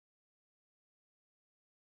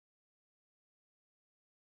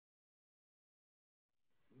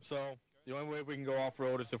So, the only way we can go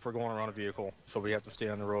off-road is if we're going around a vehicle. So we have to stay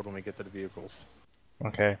on the road when we get to the vehicles.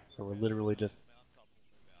 Okay, so we're literally just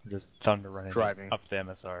thunder running Driving. up the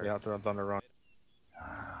MSR. Yeah, they're on Thunder Run.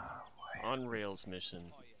 On rails mission.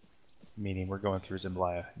 Meaning we're going through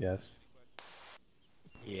Zimblaya, yes?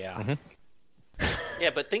 Yeah. Yeah,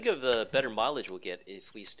 but think of the better mileage we'll get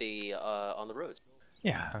if we stay on the roads.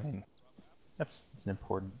 Yeah, I mean, that's an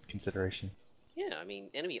important consideration. Yeah, I mean,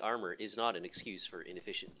 enemy armor is not an excuse for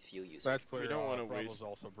inefficient fuel use. That's clear. We don't want to Bravo's waste.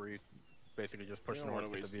 also breed. Basically, just push We don't north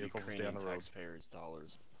want to with waste the vehicles and stay Ukrainian on the road. taxpayers'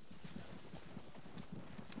 dollars.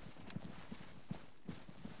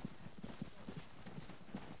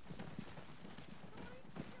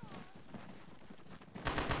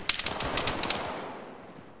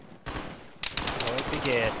 What we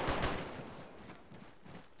get?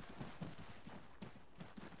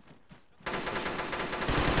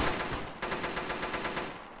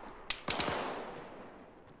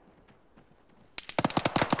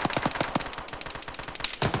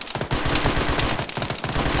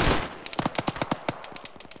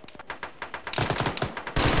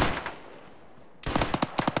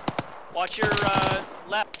 Watch your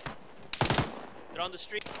left. They're on the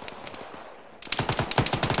street.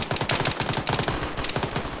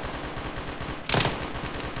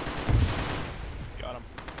 Got him.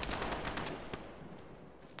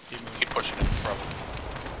 Keep pushing it, Bravo.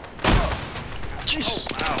 Oh,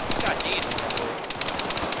 wow. God damn.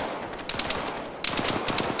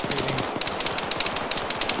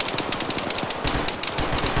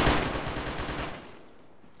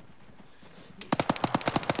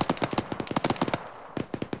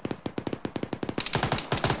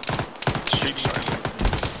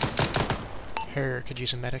 Here, could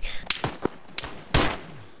use a medic.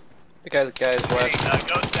 The guy's west.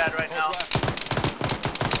 Go's dead right now.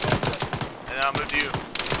 And then I'll move to you.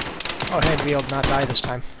 Oh, hey, we'll not die this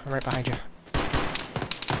time. I'm right behind you.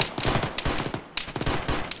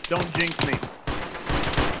 Don't jinx me.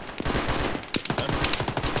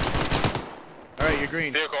 Alright, you're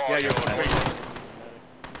green. Vehicle, Yeah, you're audio, green. audio.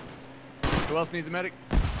 Who else needs a medic?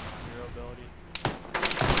 Zero ability.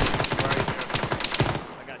 Where are you?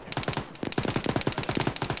 I got you.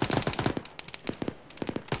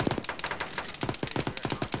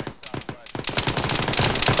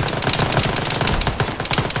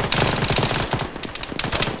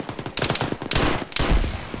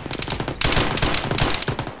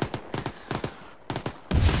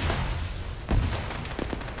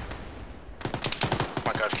 Oh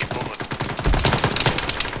my God, keep moving.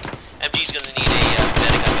 MD's gonna need a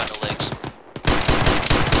medic on the legs.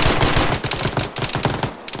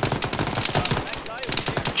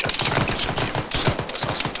 Just trying to get some people. So, that's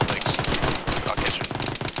awesome. No legs. I'll get you.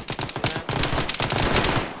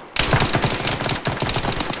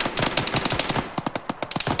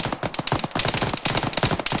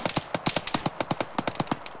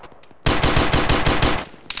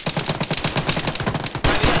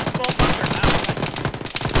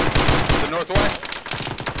 The northwest?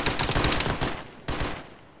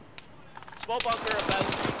 Small bunker about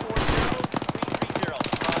 340,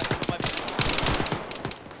 330.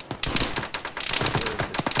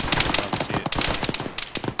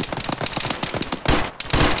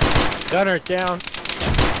 Gunner's down.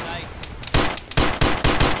 Nice.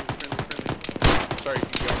 Sorry, you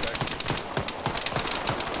can go back.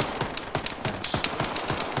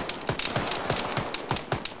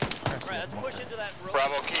 Alright, let's push into that road.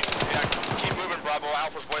 Bravo, keep moving. Bravo,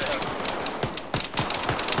 Alpha's way ahead.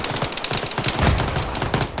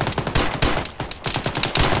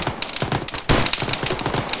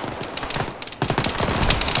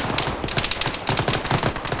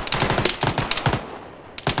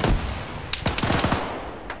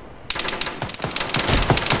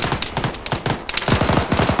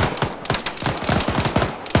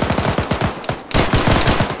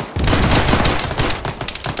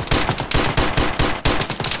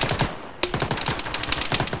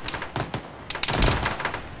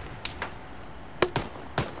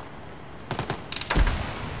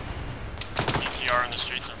 ECR in the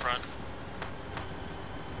streets in front.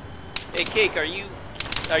 Hey, Cake, are you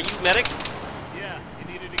medic? Yeah,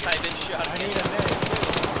 you needed to get. I've been shot. I need a medic.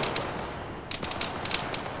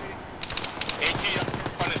 AT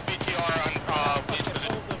on his BTR on, please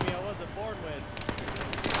position. I wasn't born with.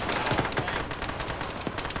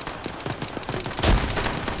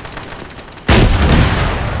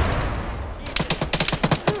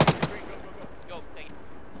 Go, take it.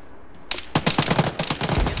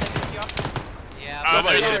 Get that off? Yeah.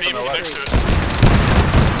 There's a on the vehicle left. next to it.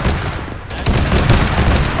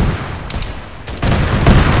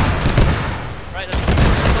 Right, let's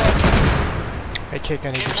Hey, kicked.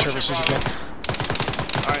 I need your services again.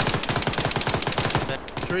 Alright.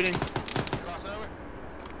 Retreating.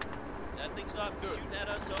 That thing's not shooting at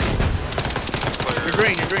us, so... You're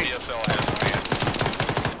green, you're green. DSL has command.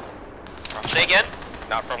 Say again?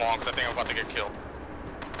 Not for long, because I think I'm about to get killed.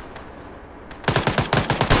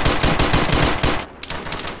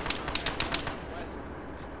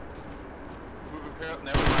 Moving parallel.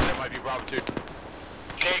 Never mind, that might be Bravo 2.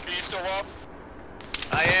 Jake, are you still up?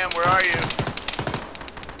 I am, where are you?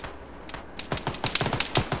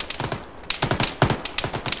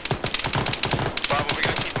 Bravo, we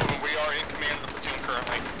gotta keep moving. We are in command of the platoon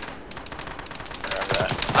currently.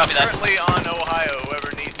 I'm currently on Ohio,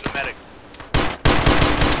 whoever needs the medic.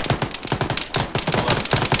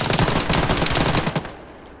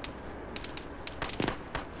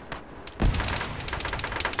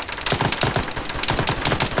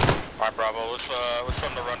 Alright, Bravo, let's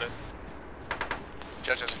run the run it.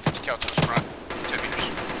 Judges, 50 cal to the front, 10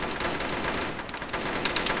 meters.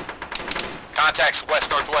 Contacts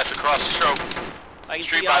west-northwest across the stroke. I can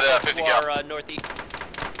Street see by the Alpha 50 to cal. our northeast.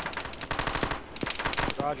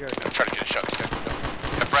 Roger. I'm trying to get a shot.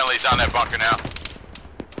 The friendly's on that bunker now.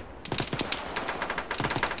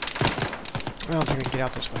 I don't think we can get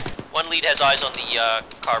out this way. One lead has eyes on the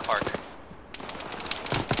car park.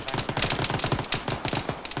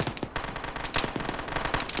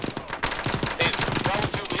 Hey, Bravo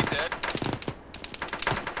 2 lead dead.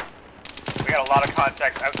 We got a lot of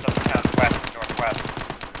contacts outside the town, west and northwest.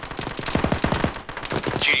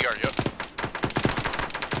 GDR, yep.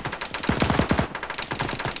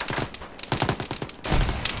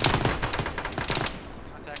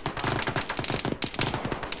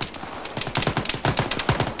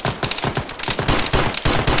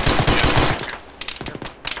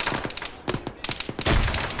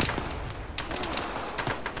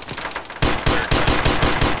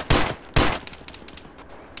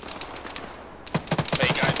 Hey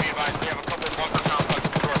guys, be advised, we have a couple of bunker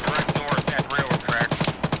complexes to our direct north at railroad tracks.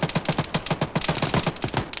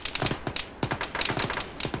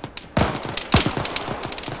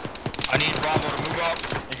 I need Bravo to move up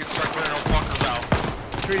and get start clearing those bunkers out.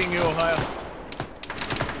 Retreating you, Ohio.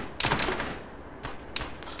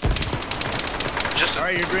 Just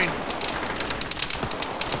Alright, you're green.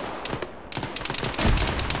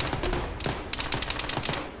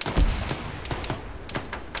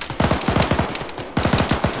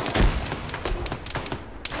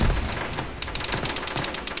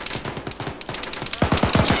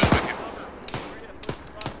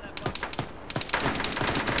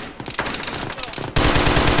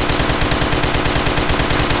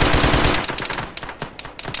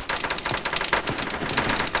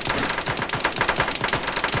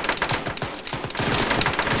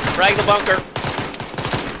 Frag the bunker.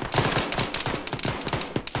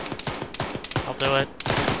 I'll do it.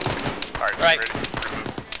 Alright, Right. ready. Remove.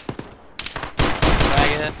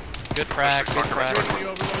 Fragging it. Good frag, good Bunker right, frag.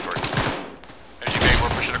 Energy bay, we're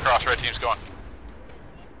pushing across, red team's going.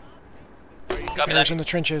 Copy There's that. in the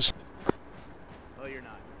trenches. Oh, you're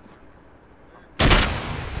not. You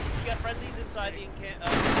got friendlies inside the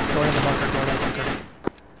Going in the bunker, going in the bunker.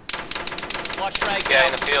 watch frag. Yeah,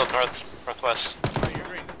 in the field, northwest.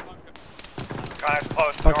 Guys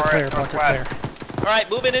close, Bunker clear, bunker clear. Alright,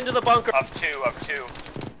 moving into the bunker. Up two.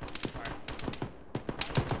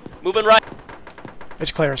 Moving right.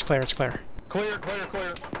 It's clear, it's clear, it's clear. Clear, clear,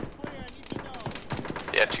 clear.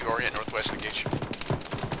 Yeah, 2 orient, northwest engage.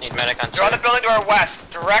 Need medic on They're on the site. building to our west,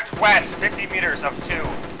 direct west, 50 meters up 2.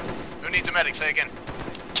 Who needs a medic? Say again.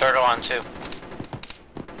 Turtle on 2.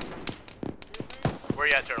 Where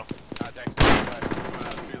you at, Turtle?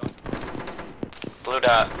 Blue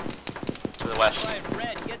dot. To the west. Alright,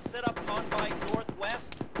 red, get set up on my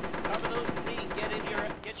northwest. Cover those with me.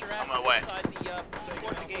 Get your asses my way. inside the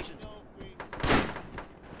fortifications.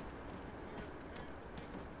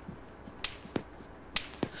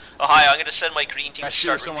 Ohio, I'm going to send my green team to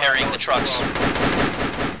start repairing the trucks.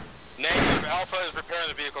 Negative. Alpha is repairing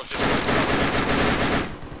the vehicles. Just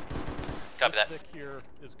Copy that. Stick here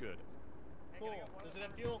is good. Cool. Does it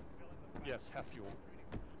have fuel? Yes, have fuel.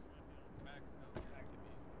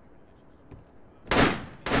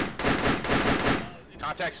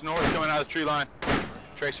 Contacts north coming out of the tree line.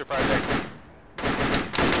 Tracer fire deck.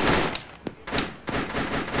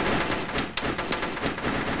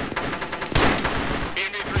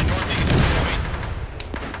 BMB3 northeast.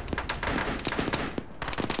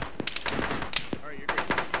 Alright, you're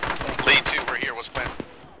green. Lead 2, we're here. What's the plan?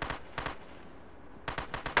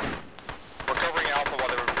 We're covering Alpha while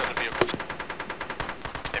they repair the vehicles.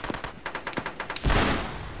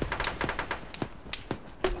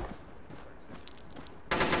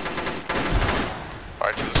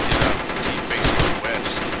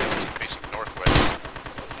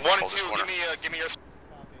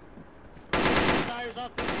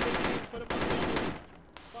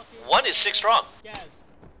 One is 6 strong.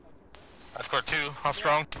 That's core 2. How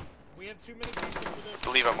strong? We have too many people to I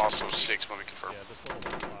believe I'm also 6 when we confirm. Yeah, this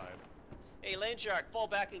level is 5. Hey, Land Shark, fall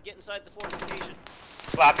back and get inside the fortification.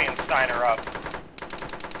 Slappy and Steiner up.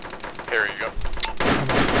 Here you go.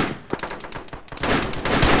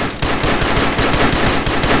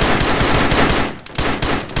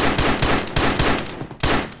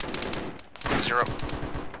 0.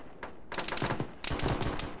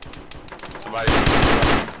 Somebody.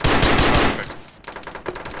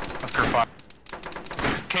 That's core 5.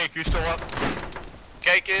 Cake, you still up?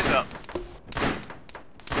 Cake is up.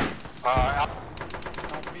 Alpha,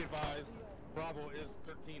 be advised, Bravo is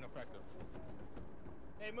 13 effective.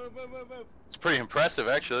 Hey, move. It's pretty impressive,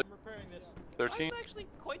 actually. I'm repairing this. 13. I'm actually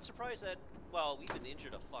quite surprised that, well, we've been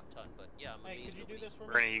injured a fuck ton, but yeah, I'm Hey, amazed. could you do nobody- this for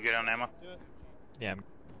me? Bernie, you good on ammo? Do it. Yeah.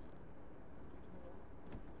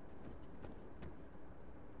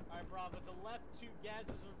 Alright, Bravo, the left 2 gases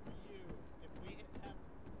are for you. If we have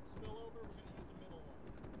spillover, we're gonna use the middle one.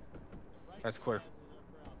 The right That's clear. gases are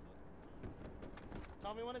for Alpha.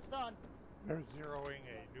 Tell me when it's done. They're zeroing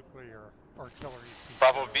a nuclear artillery piece.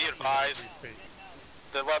 Bravo, be advised.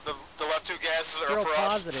 The left 2 gases are Zero for us,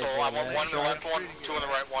 positive, so I want man. 1 in the left one, 2 in the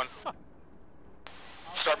right one.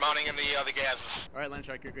 Start mounting in the gases. Alright, Land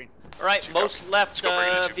Shark, you're green. Alright, most left go,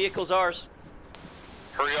 Brady, vehicles ours.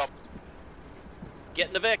 Hurry up. Get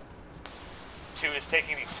in the Vic. 2 is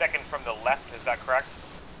taking the second from the left, is that correct?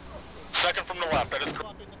 Second from the left, that is correct.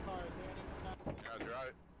 Fuck in the car. Is there any Yeah, you're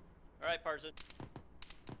right. Alright, Parson.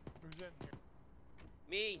 Who's in here?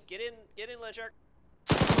 Me, get in, Land Shark.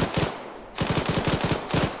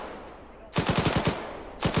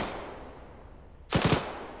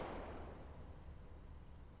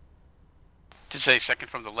 Did say second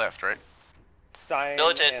from the left, right? Stein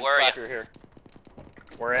Militant, and where are ya? Proctor here.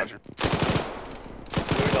 We're in. Roger.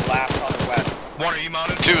 Doing the last on the west. 1, are you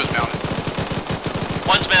mounted? 2 is mounted.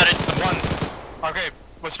 One's mounted. 1. Okay,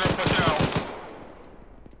 let's start pushing out.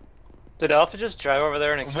 Did Alpha just drive over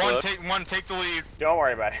there and explode? One, take the lead. Don't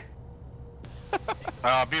worry about it.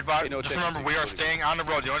 Be advised, no, just take remember, it, we are take it. staying on the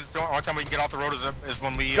road. The only time we can get off the road is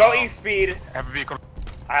when we Go east speed. have a vehicle.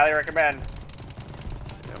 Highly recommend.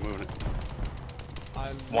 Yeah, moving it.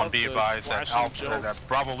 One, be advised that Alpha, that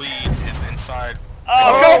Bravo lead is inside.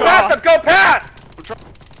 Oh, go past him! Go past!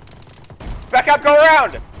 Back up, go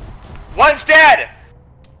around! One's dead!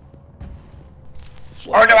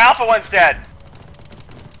 Or no, Alpha one's dead.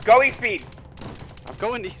 Go east speed. I'm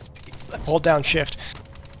going these pieces. Hold down shift.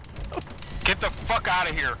 Get the fuck out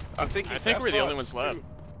of here. I'm thinking. I think we're the only ones left.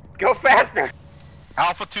 Go faster.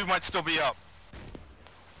 Alpha 2 might still be up.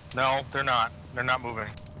 No, they're not. They're not moving.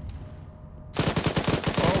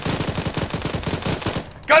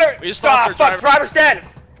 Gunner! We just lost our Fuck, driver. driver's dead!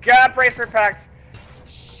 God, brace for impact.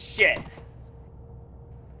 Shit.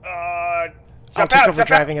 I'll Jump take out, over jump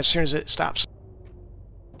driving as soon as it stops.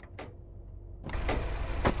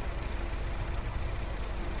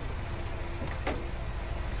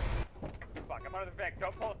 Fuck, I'm under the Vic.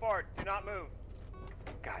 Don't pull it forward. Do not move.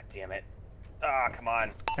 God damn it. Ah, come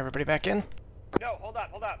on. Everybody back in? No, hold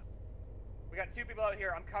up, hold up. We got 2 people out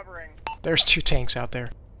here. I'm covering. There's 2 tanks out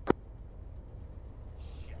there.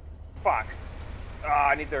 Fuck. Ah,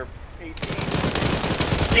 I need their 18.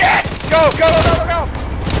 Shit! Go, go, go, go, go!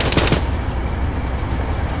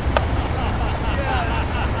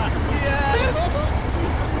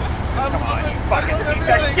 Come on, you fucking piece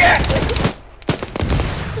of shit!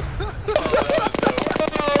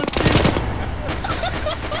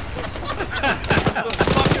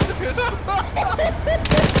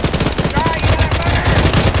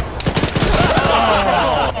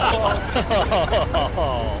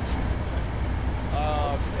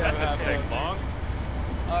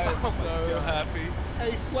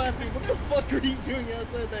 Hey, Slappy, what the fuck are you doing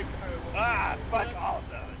outside that car? Ah, fuck all of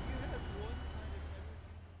them.